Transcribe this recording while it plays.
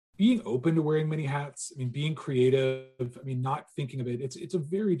being open to wearing many hats. I mean, being creative. I mean, not thinking of it. It's a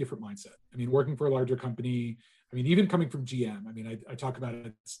very different mindset. I mean, working for a larger company. I mean, even coming from GM. I mean, I talk about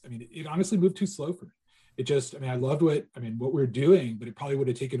it. I mean, it honestly moved too slow for me. It just, I mean, I loved what we're doing, but it probably would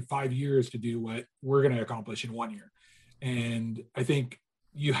have taken 5 years to do what we're going to accomplish in 1 year. And I think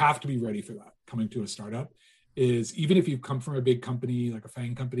you have to be ready for that coming to a startup. Is even if you've come from a big company like a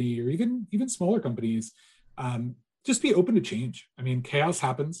FANG company or even smaller companies, just be open to change. I mean, chaos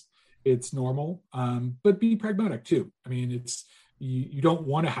happens; it's normal, but be pragmatic too. I mean, it's you don't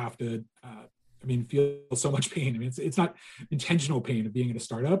want to have to. Feel so much pain. I mean, it's not intentional pain of being in a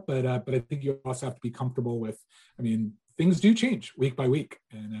startup, but I think you also have to be comfortable with. I mean, things do change week by week,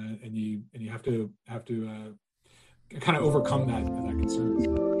 and you have to kind of overcome that concerns.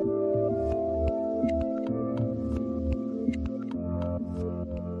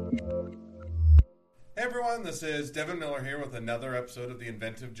 Hey everyone, this is Devin Miller here with another episode of the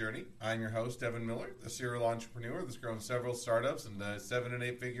Inventive Journey. I'm your host, Devin Miller, a serial entrepreneur that's grown several startups and 7- and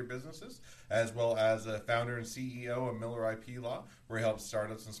 8-figure businesses, as well as a founder and CEO of Miller IP Law, where he helps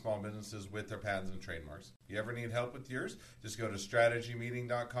startups and small businesses with their patents and trademarks. If you ever need help with yours, just go to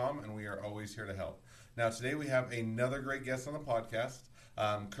strategymeeting.com and we are always here to help. Now today we have another great guest on the podcast,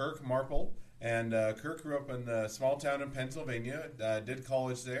 Kirk Marple. And Kirk grew up in a small town in Pennsylvania, did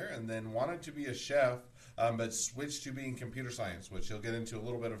college there, and then wanted to be a chef, but switched to being computer science, which he'll get into a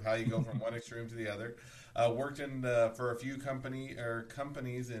little bit of how you go from one extreme to the other. Worked for a few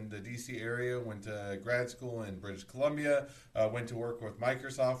companies in the DC area, went to grad school in British Columbia, went to work with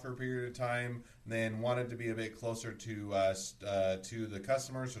Microsoft for a period of time, then wanted to be a bit closer to the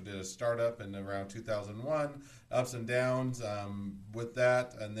customer, so did a startup in around 2001, ups and downs with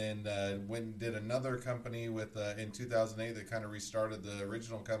that, and then went and did another company in 2008 that kind of restarted the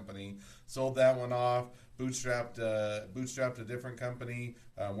original company, sold that one off, bootstrapped a different company,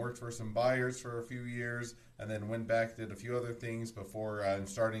 worked for some buyers for a few years, and then went back, did a few other things before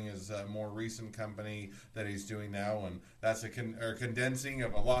starting his more recent company that he's doing now, and that's a condensing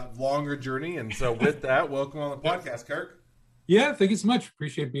of a lot longer journey. And so with that, welcome on the podcast, Kirk. Yeah, thank you so much.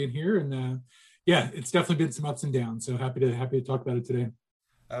 Appreciate being here, and it's definitely been some ups and downs. So happy to talk about it today.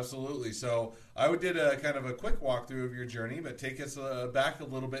 Absolutely. So I did a kind of a quick walkthrough of your journey, but take us back a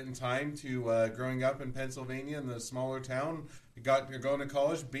little bit in time to growing up in Pennsylvania in the smaller town. You're going to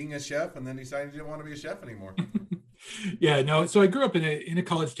college, being a chef, and then decided you didn't want to be a chef anymore. Yeah, no. So I grew up in a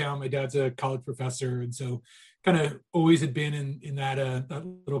college town. My dad's a college professor, and so kind of always had been in that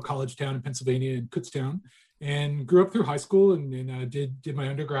little college town in Pennsylvania, in Kutztown, and grew up through high school and did my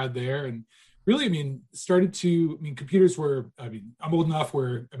undergrad there. And really, computers were, I'm old enough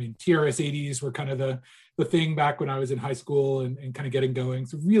where, TRS-80s were kind of the thing back when I was in high school and kind of getting going.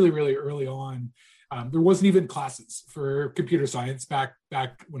 So really, really early on, there wasn't even classes for computer science back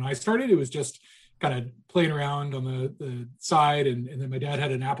when I started. It was just kind of playing around on the side. And then my dad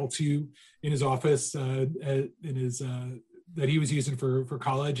had an Apple II in his office that he was using for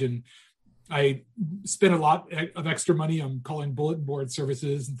college. And I spent a lot of extra money on calling bulletin board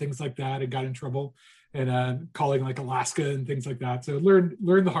services and things like that, and got in trouble, and calling like Alaska and things like that. So learned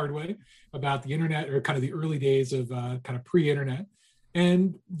the hard way about the internet, or kind of the early days of kind of pre-internet.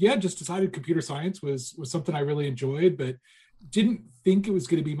 And just decided computer science was something I really enjoyed, but didn't think it was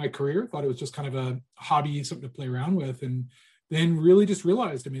going to be my career. Thought it was just kind of a hobby, something to play around with. And then really just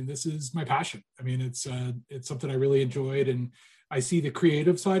realized, this is my passion. It's something I really enjoyed, and I see the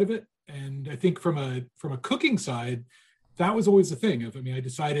creative side of it. And I think from a cooking side, that was always the thing of, I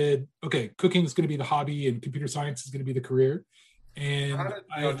decided, okay, cooking is going to be the hobby and computer science is going to be the career. And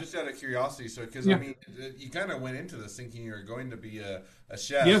just out of curiosity, so because you kind of went into this thinking you were going to be a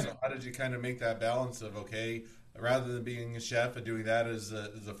chef. Yeah. So how did you kind of make that balance of, okay, rather than being a chef and doing that as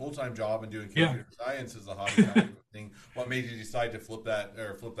a full-time job and doing computer science as a hobby kind of thing, what made you decide to flip that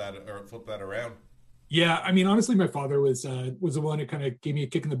around? Yeah, honestly, my father was the one who kind of gave me a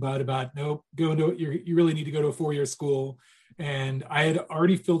kick in the butt about, nope, you really need to go to a 4-year school. And I had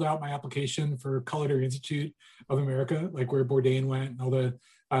already filled out my application for Culinary Institute of America, like where Bourdain went and all the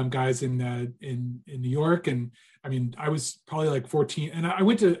guys in New York. And I was probably like 14, and I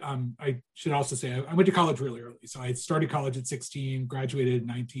went to I should also say I went to college really early. So I started college at 16, graduated at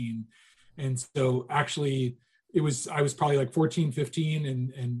 19, and so actually I was probably like 14, 15,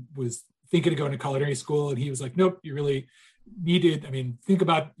 and was thinking of going to culinary school. And he was like, nope, you really need to, think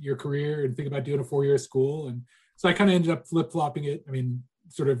about your career and think about doing a 4-year school. And so I kind of ended up flip-flopping it.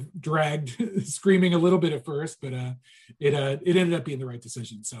 Sort of dragged, screaming a little bit at first, but it ended up being the right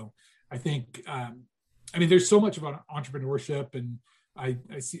decision. So I think, there's so much about entrepreneurship and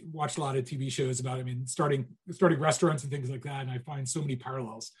watched a lot of TV shows about, I mean, starting restaurants and things like that. And I find so many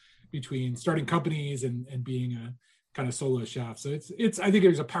parallels between starting companies and being a kind of solo chef. So I think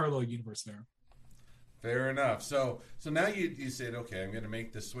there's a parallel universe there. Fair enough. So now you said, okay, I'm going to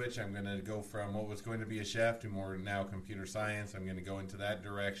make the switch. I'm going to go from what was going to be a chef to more now computer science. I'm going to go into that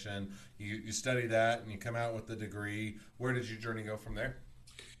direction. You study that and you come out with the degree. Where did your journey go from there?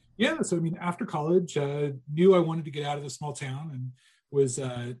 Yeah, so I mean, after college, knew I wanted to get out of the small town,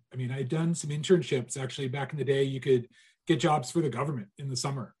 and I'd done some internships. Actually, back in the day, you could get jobs for the government in the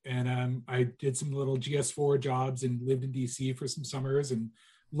summer, and I did some little GS4 jobs and lived in DC for some summers and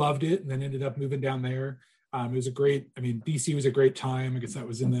loved it, and then ended up moving down there. It was DC was a great time. I guess that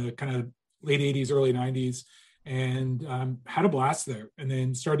was in the kind of late 80s, early 90s, and had a blast there. And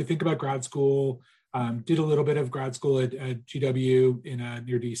then started to think about grad school. Did a little bit of grad school at GW in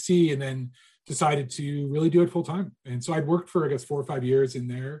near DC, and then decided to really do it full time. And so I'd worked for, I guess, 4 or 5 years in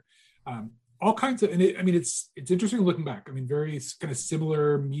there. All kinds of, it's interesting looking back. I mean, very kind of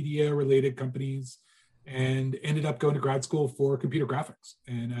similar media related companies, and ended up going to grad school for computer graphics.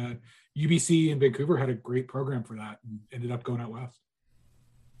 And UBC in Vancouver had a great program for that, and ended up going out west.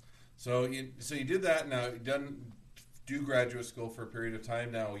 So you did that. Now you do graduate school for a period of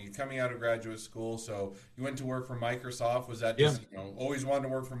time. Now you're coming out of graduate school, so you went to work for Microsoft. Was that just always wanted to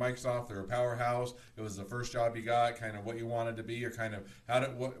work for Microsoft? They're a powerhouse. It was the first job you got, kind of what you wanted to be, or kind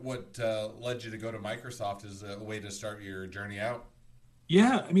of what led you to go to Microsoft as a way to start your journey out?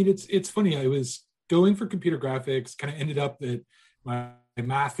 Yeah, I mean, it's funny. I was going for computer graphics, kind of ended up that my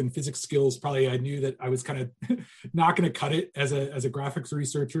math and physics skills, probably I knew that I was kind of not going to cut it as a graphics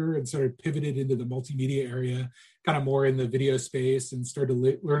researcher, and sort of pivoted into the multimedia area, kind of more in the video space, and started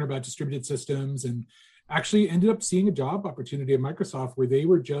to learn about distributed systems, and actually ended up seeing a job opportunity at Microsoft where they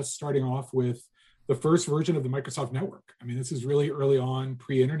were just starting off with the first version of the Microsoft network. I mean, this is really early on,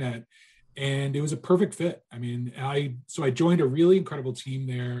 pre-internet, and it was a perfect fit. I mean, I joined a really incredible team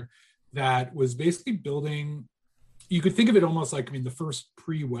there that was basically building, you could think of it almost like, I mean, the first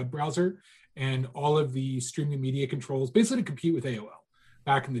pre-web browser, and all of the streaming media controls, basically to compete with AOL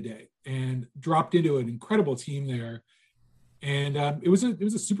back in the day, and dropped into an incredible team there. And it was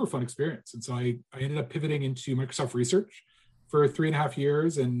a super fun experience. And so I ended up pivoting into Microsoft Research for 3.5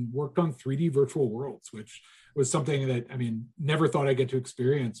 years, and worked on 3D virtual worlds, which was something that, I mean, never thought I'd get to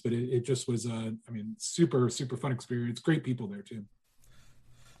experience, but it just was super, super fun experience. Great people there too.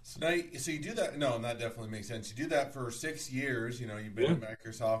 So you do that. No, and that definitely makes sense. You do that for 6 years. You've been at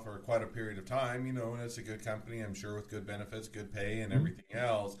Microsoft for quite a period of time. And it's a good company, I'm sure, with good benefits, good pay, and everything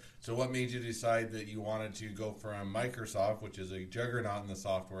else. So what made you decide that you wanted to go from Microsoft, which is a juggernaut in the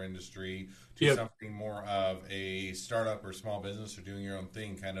software industry, to something more of a startup or small business, or doing your own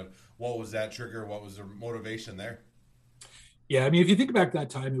thing? Kind of, what was that trigger? What was the motivation there? Yeah, I mean, if you think back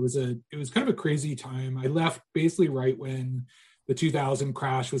that time, it was kind of a crazy time. I left basically right when the 2000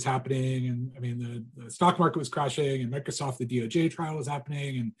 crash was happening, and I mean the stock market was crashing, and Microsoft, the DOJ trial was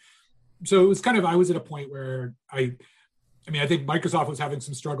happening, and so it was kind of, I was at a point where I think Microsoft was having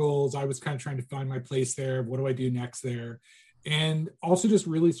some struggles. I was kind of trying to find my place there. What do I do next there? And also just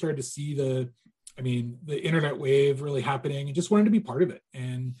really started to see the internet wave really happening, and just wanted to be part of it.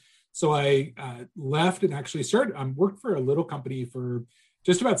 And so I left and actually worked for a little company for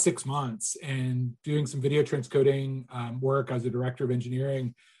just about 6 months, and doing some video transcoding work as a director of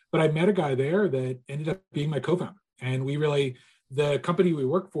engineering. But I met a guy there that ended up being my co-founder. And the company we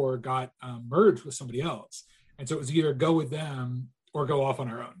worked for got merged with somebody else. And so it was either go with them or go off on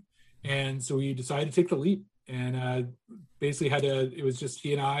our own. And so we decided to take the leap, and basically it was just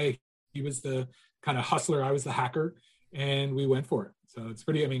he and I. He was the kind of hustler, I was the hacker, and we went for it. So it's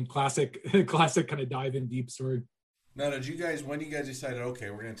pretty, classic kind of dive in deep story. Now, when you guys decided, okay,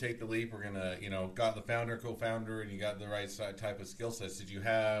 we're going to take the leap, we're going to, got the founder, co-founder, and you got the right type of skill sets, did you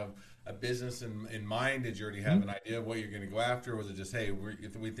have a business in mind? Did you already have an idea of what you're going to go after? Or was it just, hey,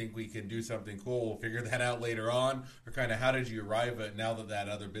 if we think we can do something cool, we'll figure that out later on? Or kind of, how did you arrive at, now that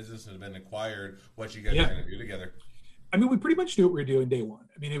other business has been acquired, what you guys are going to do together? I mean, we pretty much knew what we were doing day one.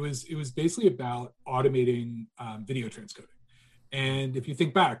 I mean, it was basically about automating video transcoding. And if you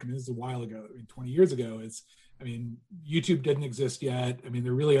think back, this is a while ago, 20 years ago, YouTube didn't exist yet.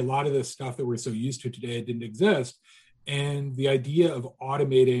 There really, a lot of the stuff that we're so used to today didn't exist. And the idea of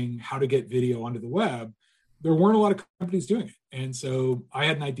automating how to get video onto the web, there weren't a lot of companies doing it. And so I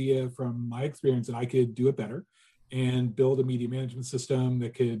had an idea from my experience that I could do it better and build a media management system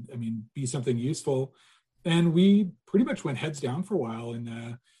that could, be something useful. And we pretty much went heads down for a while,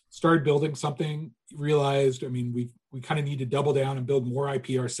 and started building something, realized, we kind of need to double down and build more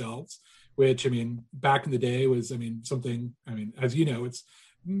IP ourselves, which, I mean, back in the day was, I mean, something, I mean, as you know, it's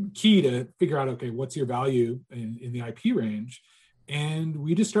key to figure out, okay, what's your value in the IP range? And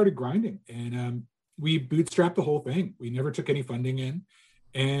we just started grinding, and we bootstrapped the whole thing. We never took any funding in,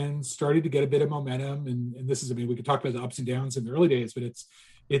 and started to get a bit of momentum. And this is, I mean, we could talk about the ups and downs in the early days, but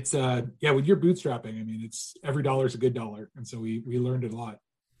it's yeah, when you're bootstrapping, I mean, it's every dollar is a good dollar. And so we learned it a lot.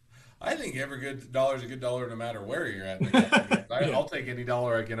 I think every good dollar is a good dollar no matter where you're at in the company. Yeah. I'll take any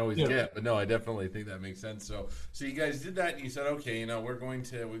dollar I can always Yeah. get, but no, I definitely think that makes sense. So you guys did that, and you said, okay,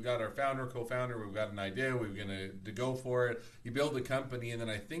 we've got our founder, co-founder, we've got an idea, we're gonna to go for it. You build the company, and then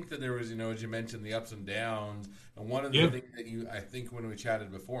I think that there was, as you mentioned, the ups and downs. And one of the Yeah. things that I think when we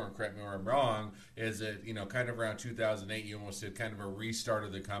chatted before, and correct me where I'm wrong, is that kind of around 2008, you almost did kind of a restart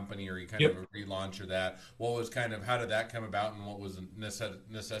of the company, or you kind Yep. of a relaunch of that. What was kind of how did that come about, and what was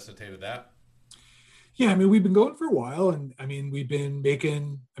necessitated that? Yeah, I mean, we've been going for a while, and I mean, we've been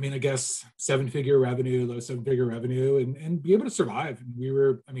making, I mean, I guess seven-figure revenue, low seven-figure revenue, and be able to survive. And we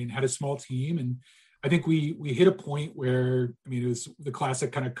were, I mean, had a small team, and I think we hit a point where, I mean, it was the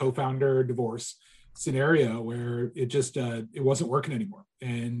classic kind of co-founder divorce scenario where it just it wasn't working anymore.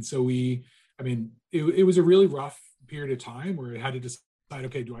 And so I mean, it was a really rough period of time where I had to decide,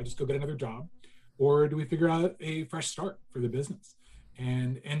 okay, do I just go get another job, or do we figure out a fresh start for the business?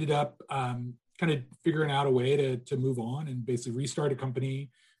 And ended up kind of figuring out a way to move on and basically restart a company.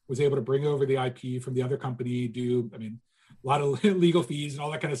 Was able to bring over the IP from the other company, I mean, a lot of legal fees and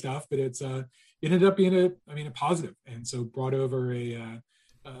all that kind of stuff, but it ended up being a positive. And so brought over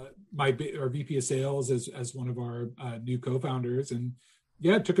our VP of sales as one of our new co-founders. And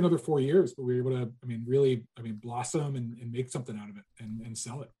yeah, it took another 4 years, but we were able to, I mean, really, I mean, blossom and make something out of it and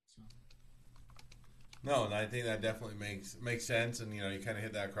sell it. So. No, and I think that definitely makes sense. And you kind of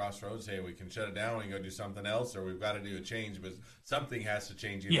hit that crossroads. Hey, we can shut it down and go do something else, or we've got to do a change. But something has to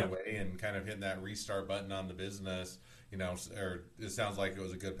change either way. And kind of hitting that restart button on the business, or it sounds like it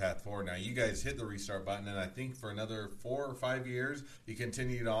was a good path forward. Now you guys hit the restart button, and I think for another 4 or 5 years you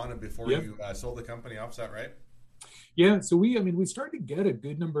continued on, and before you sold the company off. Is that right? Yeah, so we started to get a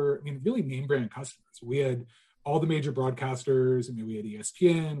good number, I mean, really name brand customers. We had all the major broadcasters. I mean, we had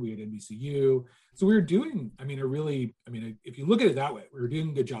ESPN, we had NBCU. So we were doing, I mean, if you look at it that way, we were doing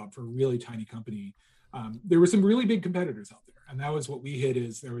a good job for a really tiny company. There were some really big competitors out there. And that was what we hit,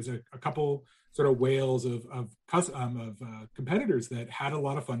 is there was a couple sort of whales of competitors that had a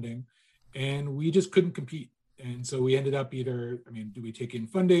lot of funding, and we just couldn't compete. And so we ended up either, I mean, do we take in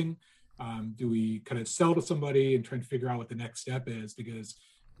funding? Do we kind of sell to somebody and try to figure out what the next step is? Because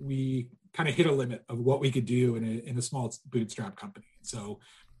we kind of hit a limit of what we could do in a small bootstrap company. So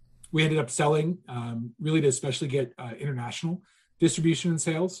we ended up selling, really to especially get international distribution and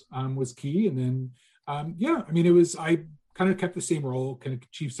sales was key. And then, yeah, I mean, I kind of kept the same role, kind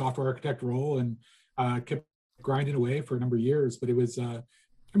of chief software architect role, and kept grinding away for a number of years. But it was, I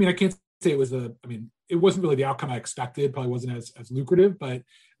mean, I can't say it was it wasn't really the outcome I expected. Probably wasn't as lucrative, but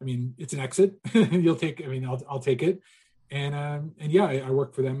I mean, it's an exit. You'll take, I mean, I'll take it. And yeah, I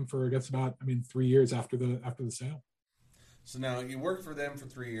worked for them for, I guess, about, 3 years after the sale. So now you work for them for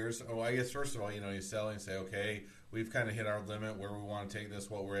 3 years. Oh, I guess first of all, you sell and say, okay, we've kind of hit our limit where we want to take this,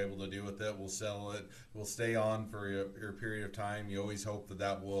 what we're able to do with it. We'll sell it. We'll stay on for your period of time. You always hope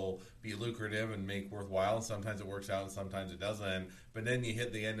that will be lucrative and make worthwhile. Sometimes it works out and sometimes it doesn't. But then you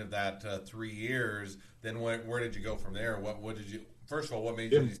hit the end of that 3 years. Then where did you go from there? What did you, first of all, what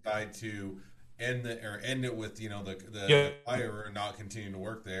made you decide to end it with the buyer and not continue to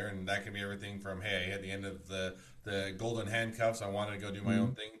work there? And that can be everything from, hey, at the end of the golden handcuffs, I wanted to go do my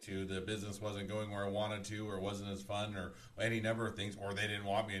own thing, to the business wasn't going where I wanted to, or wasn't as fun, or any number of things, or they didn't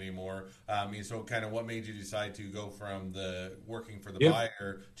want me anymore. So kind of what made you decide to go from the working for the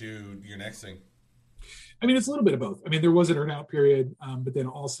buyer to your next thing? I mean, it's a little bit of both. I mean, there was an earn out period, but then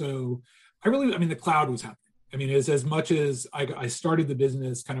also the cloud was happening. I mean, as much as I started the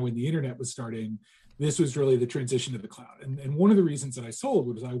business kind of when the internet was starting, this was really the transition to the cloud. And one of the reasons that I sold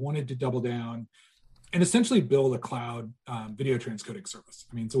was I wanted to double down and essentially build a cloud video transcoding service.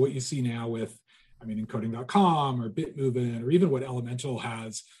 I mean, so what you see now with, encoding.com or Bitmovent, or even what Elemental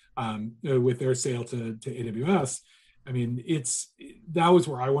has with their sale to AWS, I mean, that was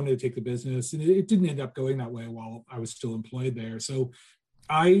where I wanted to take the business, and it didn't end up going that way while I was still employed there. So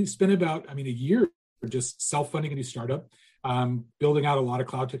I spent about, a year just self-funding a new startup, building out a lot of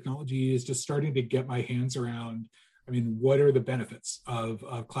cloud technologies, just starting to get my hands around, what are the benefits of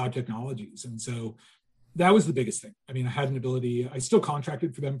cloud technologies? And so that was the biggest thing. I had an ability, I still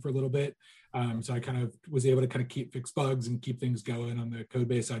contracted for them for a little bit. So I kind of was able to kind of fix bugs and keep things going on the code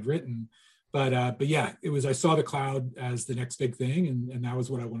base I'd written. But yeah, it was, I saw the cloud as the next big thing, and that was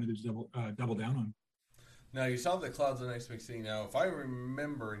what I wanted to double down on. Now you saw the cloud's the next big thing. Now, if I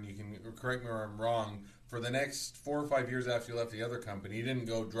remember, and you can correct me where I'm wrong, for the next 4 or 5 years after you left the other company, you didn't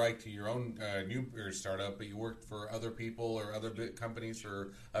go right to your own new startup, but you worked for other people or other big companies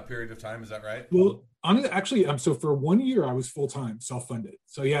for a period of time. Is that right? Well, actually, so for 1 year I was full time, self funded.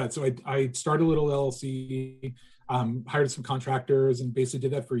 So yeah, so I started a little LLC, hired some contractors, and basically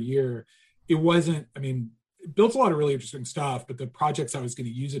did that for a year. It wasn't, I mean, it built a lot of really interesting stuff, but the projects I was going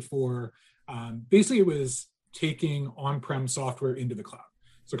to use it for, basically it was taking on-prem software into the cloud.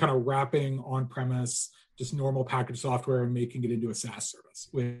 So kind of wrapping on-premise, just normal packaged software and making it into a SaaS service,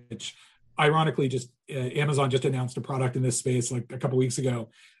 which ironically just Amazon just announced a product in this space like a couple of weeks ago.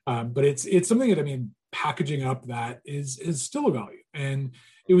 But it's something that, I mean, packaging up that is still a value. And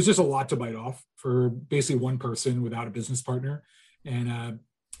it was just a lot to bite off for basically one person without a business partner. And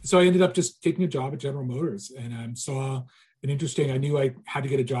so I ended up just taking a job at General Motors, and saw an interesting, I knew I had to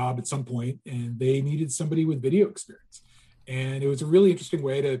get a job at some point, and they needed somebody with video experience. And it was a really interesting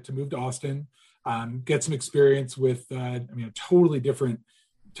way to move to Austin, get some experience with, I mean, a totally different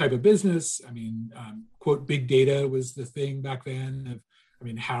type of business. I mean, quote, big data was the thing back then. I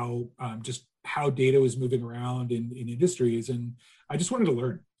mean, just how data was moving around in industries. And I just wanted to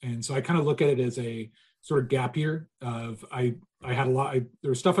learn. And so I kind of look at it as a sort of gap year of, I had there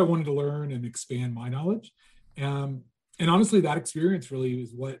was stuff I wanted to learn and expand my knowledge. And honestly, that experience really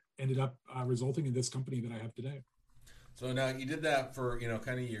is what ended up resulting in this company that I have today. So now you did that for,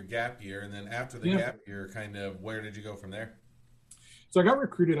 kind of your gap year, and then after the Yeah. gap year, kind of where did you go from there? So I got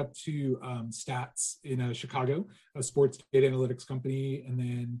recruited up to Stats in Chicago, a sports data analytics company. And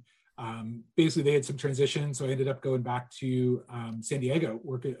then basically they had some transition. So I ended up going back to San Diego,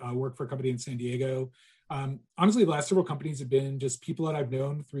 work for a company in San Diego. Honestly, the last several companies have been just people that I've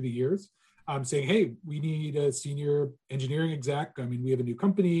known through the years, saying, hey, we need a senior engineering exec. I mean, we have a new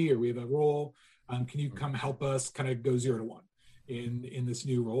company or we have a role. Can you come help us kind of go 0 to 1 in this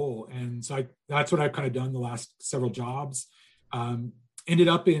new role? And so that's what I've kind of done the last several jobs. Ended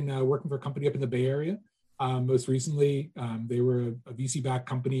up in working for a company up in the Bay Area. Most recently, they were a VC-backed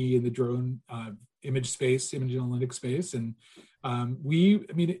company in the drone image analytics space. And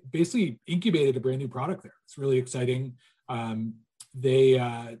basically incubated a brand new product there. It's really exciting. Then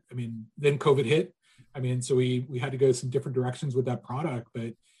COVID hit. So we had to go some different directions with that product,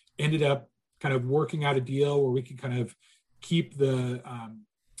 but ended up kind of working out a deal where we could kind of keep the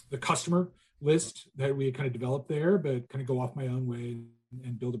customer list that we had kind of developed there, but kind of go off my own way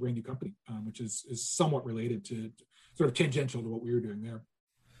and build a brand new company, which is somewhat related to, sort of tangential to what we were doing there.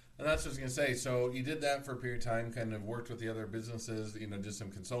 And that's what I was going to say. So you did that for a period of time, kind of worked with the other businesses, did some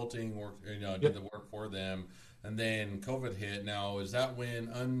consulting work, did the work for them. And then COVID hit. Now, is that when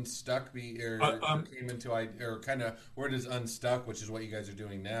Unstuck came into, or kind of, where does Unstuck, which is what you guys are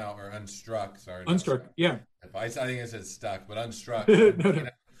doing now, or Unstruck, sorry. Unstruck, yeah. I think I said stuck, but Unstruck. No.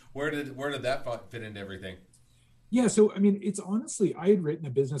 Where did that fit into everything? Yeah, so it's honestly, I had written a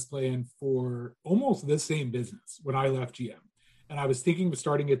business plan for almost the same business when I left GM. And I was thinking of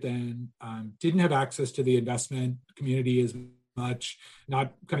starting it then, didn't have access to the investment community as much,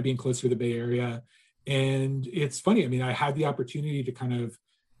 not kind of being close to the Bay Area. And it's funny, I had the opportunity to kind of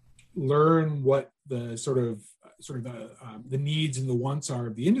learn what the sort of the needs and the wants are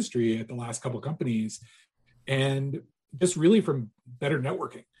of the industry at the last couple of companies. And just really from better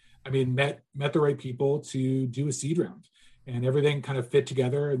networking. Met the right people to do a seed round, and everything kind of fit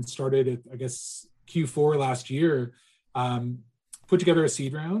together and started at, I guess, Q4 last year, put together a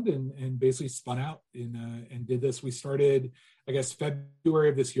seed round and basically spun out and did this. We started, I guess, February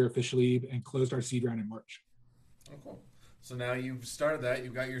of this year officially and closed our seed round in March. Oh, cool. So now you've started that,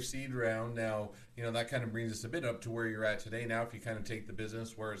 you've got your seed round. Now, that kind of brings us a bit up to where you're at today. Now, if you kind of take the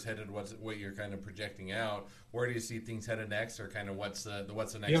business, where it's headed, what you're kind of projecting out, where do you see things headed next, or kind of what's the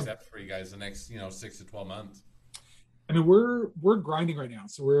next steps for you guys the next, 6 to 12 months? We're grinding right now.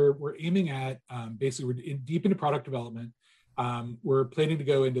 So we're aiming at, basically we're deep into product development. We're planning to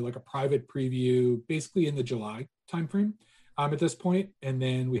go into like a private preview, basically in the July timeframe at this point. And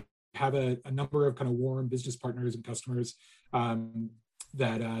then we have a number of kind of warm business partners and customers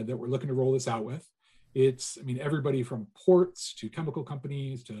that we're looking to roll this out with. It's, everybody from ports to chemical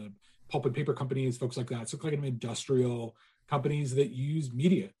companies to pulp and paper companies, folks like that. So kind of industrial companies that use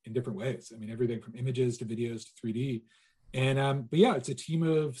media in different ways. Everything from images to videos to 3D. And but yeah, it's a team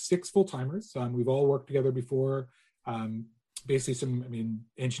of 6 full-timers. We've all worked together before. Basically some,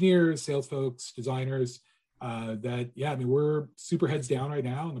 engineers, sales folks, designers. We're super heads down right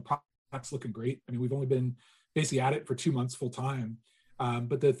now, and the product's looking great. We've only been basically at it for 2 months full time.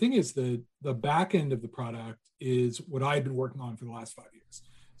 But the thing is, the back end of the product is what I had been working on for the last 5 years.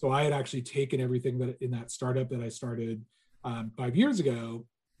 So I had actually taken everything that in that startup that I started 5 years ago,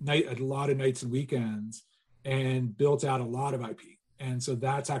 a lot of nights and weekends, and built out a lot of IP. And so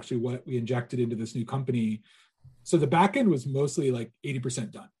that's actually what we injected into this new company. So the back end was mostly like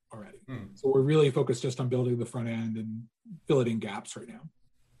 80% done already. So we're really focused just on building the front end and filling in gaps right now.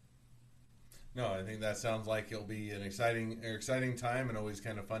 No, I think that sounds like it'll be an exciting time, and always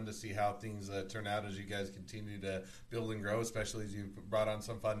kind of fun to see how things turn out as you guys continue to build and grow. Especially as you've brought on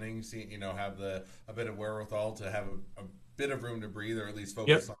some funding, have a bit of wherewithal to have a bit of room to breathe, or at least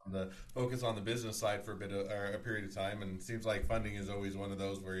focus on the business side for a bit of or a period of time. And it seems like funding is always one of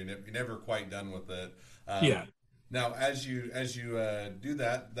those where you're never quite done with it. Yeah. Now, as you do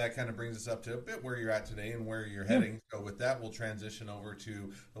that, that kind of brings us up to a bit where you're at today and where you're heading. So with that, we'll transition over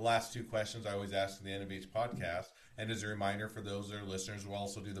to the last two questions I always ask at the end of each podcast. And as a reminder for those that are listeners, we'll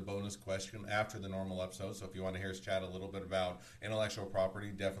also do the bonus question after the normal episode. So if you want to hear us chat a little bit about intellectual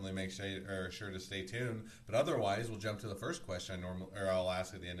property, definitely make sure to stay tuned. But otherwise, we'll jump to the first question I'll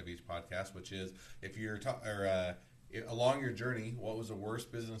ask at the end of each podcast, which is if you're along your journey, what was the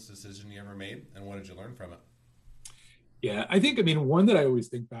worst business decision you ever made, and what did you learn from it? Yeah, I think, one that I always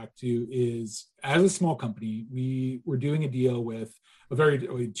think back to is as a small company, we were doing a deal with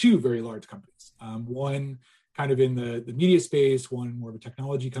two very large companies. One kind of in the media space, one more of a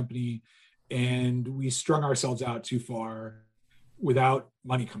technology company, and we strung ourselves out too far without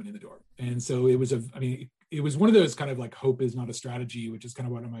money coming in the door. And so it was one of those kind of like hope is not a strategy, which is kind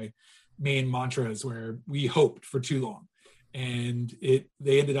of one of my main mantras, where we hoped for too long. And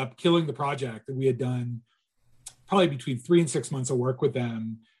they ended up killing the project that we had done probably between 3 and 6 months of work with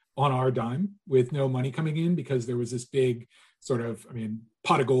them on our dime with no money coming in, because there was this big sort of,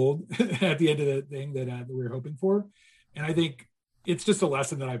 pot of gold at the end of the thing that we were hoping for. And I think it's just a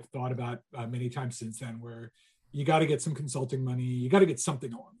lesson that I've thought about many times since then, where you got to get some consulting money, you got to get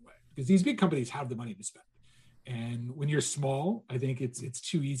something along the way, because these big companies have the money to spend. And when you're small, I think it's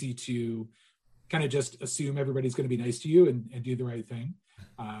too easy to kind of just assume everybody's going to be nice to you and do the right thing.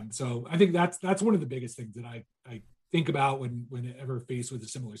 So I think that's one of the biggest things that I think about whenever faced with a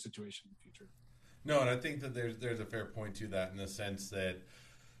similar situation in the future. No, and I think that there's a fair point to that, in the sense that,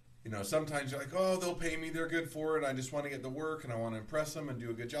 sometimes you're like, oh, they'll pay me, they're good for it, I just want to get the work and I want to impress them and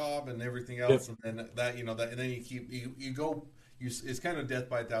do a good job and everything else. Yep. And then and then you go. It's kind of death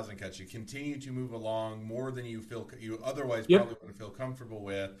by a thousand cuts. You continue to move along more than you otherwise probably wouldn't feel comfortable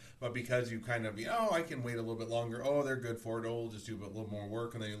with, but because you kind of, I can wait a little bit longer. Oh, they're good for it. Oh, we'll just do a little more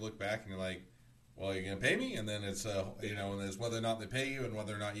work, and then you look back and you're like, well, you're going to pay me? And then it's, and it's whether or not they pay you and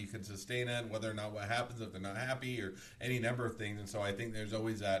whether or not you can sustain it, whether or not what happens if they're not happy, or any number of things. And so I think there's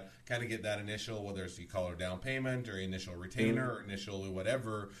always that kind of get that initial, whether it's you call it a down payment or initial retainer or initial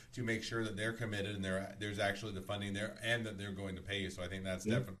whatever, to make sure that they're committed and there's actually the funding there and that they're going to pay you. So I think that's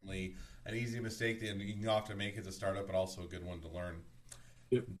definitely an easy mistake that you can often make as a startup, but also a good one to learn.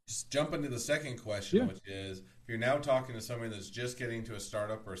 Yep. Just jump into the second question, which is, if you're now talking to somebody that's just getting into a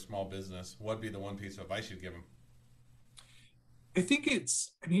startup or a small business, what'd be the one piece of advice you'd give them? I think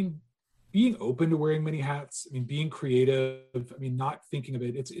it's, being open to wearing many hats, being creative, not thinking of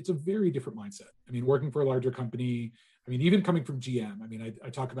it. It's a very different mindset. Working for a larger company, even coming from GM, I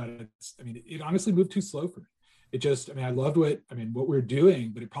talk about it. It honestly moved too slow for me. It just, I loved what we're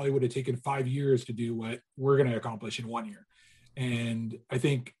doing, but it probably would have taken 5 years to do what we're going to accomplish in 1 year. And I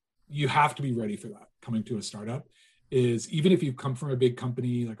think you have to be ready for that coming to a startup. Is even if you come from a big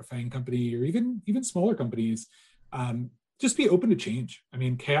company like a FANG company, or even smaller companies, just be open to change.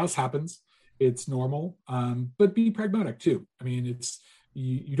 Chaos happens, it's normal, but be pragmatic too. It's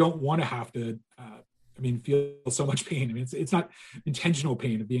you don't want to have to feel so much pain. It's not intentional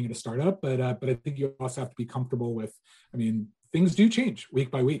pain of being in a startup, but I think you also have to be comfortable with, things do change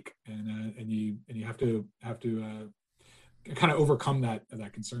week by week, and you have to kind of overcome that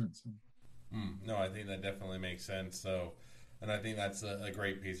concern. So. No, I think that definitely makes sense. So, and I think that's a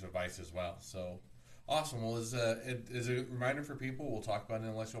great piece of advice as well. So, awesome. Well, as a reminder for people, we'll talk about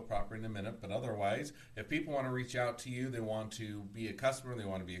intellectual property in a minute. But otherwise, if people want to reach out to you, they want to be a customer, they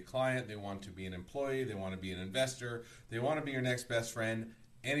want to be a client, they want to be an employee, they want to be an investor, they want to be your next best friend,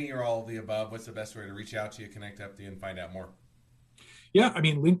 any or all of the above, what's the best way to reach out to you, connect up to you, and find out more? Yeah,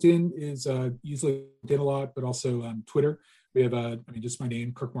 LinkedIn is usually LinkedIn a lot, but also Twitter. We have just my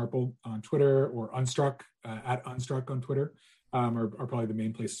name, Kirk Marple, on Twitter, or Unstruck at Unstruck on Twitter, are probably the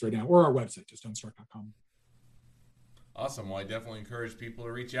main places right now, or our website, just unstruck.com. Awesome. Well, I definitely encourage people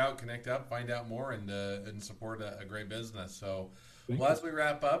to reach out, connect up, find out more, and support a great business. So, Thank Well, you. as we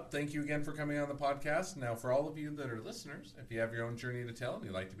wrap up, thank you again for coming on the podcast. Now, for all of you that are listeners, if you have your own journey to tell and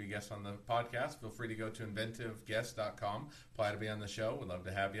you'd like to be guests on the podcast, feel free to go to inventiveguest.com. Apply to be on the show. We'd love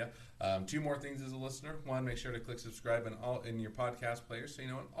to have you. Two more things as a listener. One, make sure to click subscribe in your podcast player so you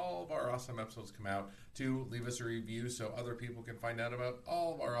know when all of our awesome episodes come out. Two, leave us a review so other people can find out about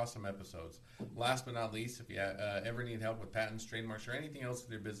all of our awesome episodes. Last but not least, if you ever need help with patents, trademarks, or anything else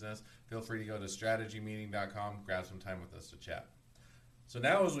with your business, feel free to go to strategymeeting.com, grab some time with us to chat. So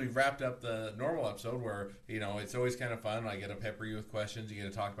now, as we've wrapped up the normal episode where, it's always kind of fun. I get to pepper you with questions. You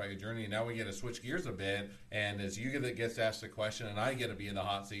get to talk about your journey. And now we get to switch gears a bit. And it's you that gets asked a question, and I get to be in the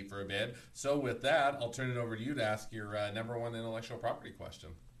hot seat for a bit. So with that, I'll turn it over to you to ask your number one intellectual property question.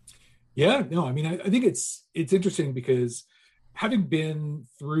 Yeah, no, I mean, I think it's interesting because having been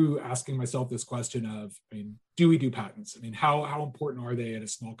through asking myself this question of, I mean, do we do patents? I mean, how important are they at a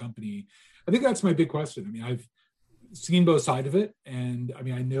small company? I think that's my big question. I mean, I've seen both sides of it. And I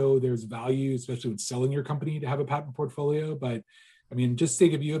mean, I know there's value, especially with selling your company, to have a patent portfolio. But I mean, just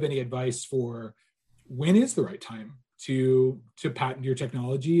think if you have any advice for when is the right time to patent your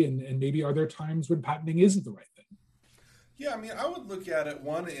technology, and maybe are there times when patenting isn't the right thing? Yeah, I mean, I would look at it.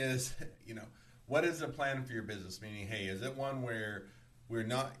 One is, what is the plan for your business? Meaning, hey, is it one where we're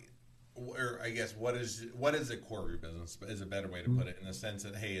not, or I guess what is the core of your business is a better way to put it, in the sense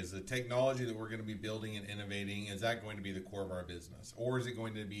that, hey, is the technology that we're going to be building and innovating, is that going to be the core of our business, or is it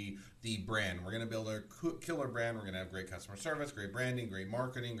going to be the brand? We're going to build a killer brand. We're going to have great customer service, great branding, great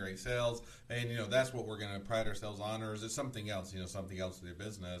marketing, great sales, and that's what we're going to pride ourselves on. Or is it something else? Something else with your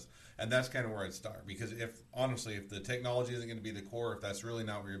business, and that's kind of where I'd start. Because if the technology isn't going to be the core, if that's really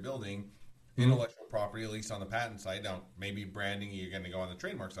not what you're building, intellectual property, at least on the patent side. Now, maybe branding, you're going to go on the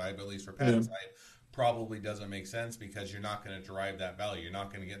trademark side, but at least for patent side, probably doesn't make sense because you're not going to derive that value. You're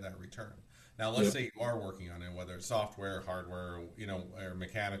not going to get that return. Now, let's say you are working on it, whether it's software, hardware, or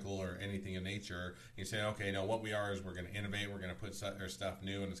mechanical or anything in nature. You say, okay, no, what we are is we're going to innovate. We're going to put our stuff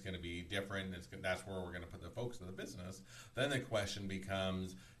new, and it's going to be different. And that's where we're going to put the focus of the business. Then the question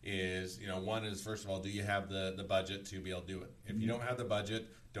becomes one is, first of all, do you have the budget to be able to do it? If you don't have the budget,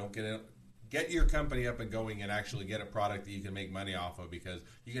 don't get it. Get your company up and going and actually get a product that you can make money off of, because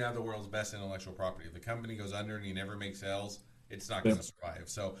you can have the world's best intellectual property. If the company goes under and you never make sales, it's not going to survive.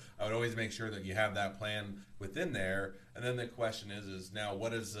 So I would always make sure that you have that plan within there. And then the question is now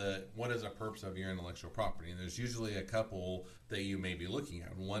what is a purpose of your intellectual property? And there's usually a couple that you may be looking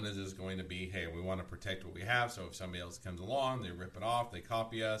at. One is going to be, hey, we want to protect what we have. So if somebody else comes along, they rip it off, they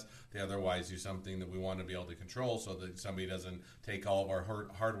copy us. They otherwise do something that we want to be able to control, so that somebody doesn't take all of our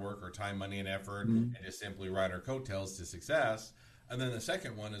hard work or time, money, and effort and just simply ride our coattails to success. And then the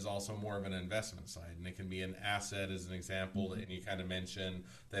second one is also more of an investment side, and it can be an asset as an example. And you kind of mentioned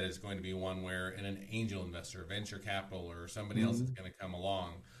that it's going to be one where an angel investor, venture capital, or somebody else is going to come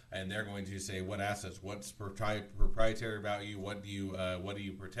along, and they're going to say, what assets, what's proprietary value, what do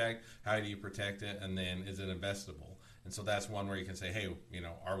you protect, how do you protect it, and then is it investable? And so that's one where you can say, hey,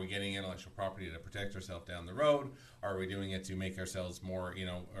 are we getting intellectual property to protect ourselves down the road? Are we doing it to make ourselves more,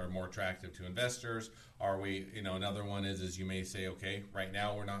 or more attractive to investors? Are we, another one is you may say, okay, right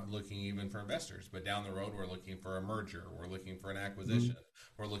now we're not looking even for investors, but down the road we're looking for a merger, we're looking for an acquisition,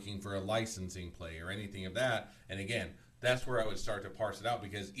 we're looking for a licensing play or anything of that. And again, that's where I would start to parse it out,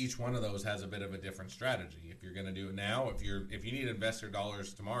 because each one of those has a bit of a different strategy. If you're going to do it now, if you need investor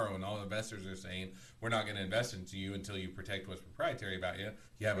dollars tomorrow, and all the investors are saying we're not going to invest into you until you protect what's proprietary about you,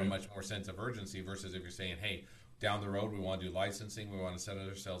 you have a much more sense of urgency, versus if you're saying, hey, down the road we want to do licensing, we want to set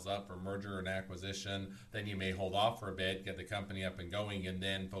ourselves up for merger and acquisition, then you may hold off for a bit, get the company up and going, and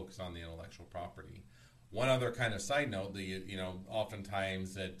then focus on the intellectual property. One other kind of side note that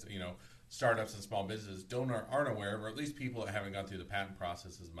oftentimes that startups and small businesses aren't aware of, or at least people that haven't gone through the patent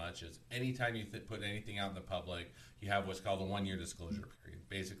process as much, is anytime you put anything out in the public, you have what's called a 1-year disclosure period.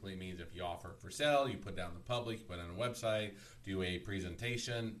 Basically means if you offer it for sale, you put it out in the public, you put it on a website, do a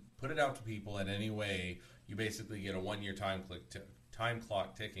presentation, put it out to people in any way, you basically get a 1-year time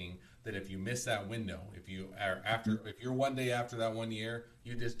clock ticking, that if you miss that window, if you're 1 day after that 1 year,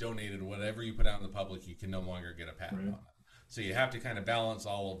 you just donated whatever you put out in the public, you can no longer get a patent on it. So you have to kind of balance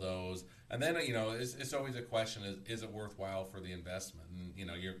all of those. And then, it's always a question, is it worthwhile for the investment? And,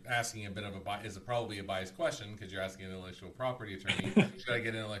 you're asking a bit of is it probably a biased question, because you're asking an intellectual property attorney, should I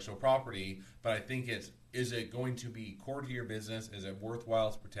get intellectual property? But I think is it going to be core to your business? Is it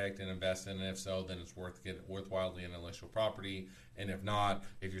worthwhile to protect and invest in? And if so, then it's worthwhile the intellectual property. And if not,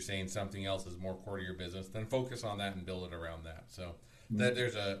 if you're saying something else is more core to your business, then focus on that and build it around that. So that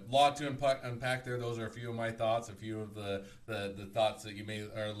there's a lot to unpack there. Those are a few of my thoughts, a few of the thoughts that you may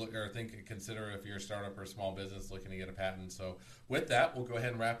consider if you're a startup or a small business looking to get a patent. So with that, we'll go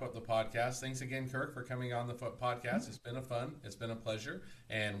ahead and wrap up the podcast. Thanks again, Kirk, for coming on the podcast. It's been it's been a pleasure,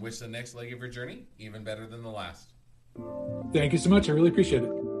 and wish the next leg of your journey even better than the last. Thank you so much. I really appreciate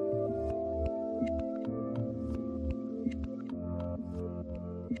it.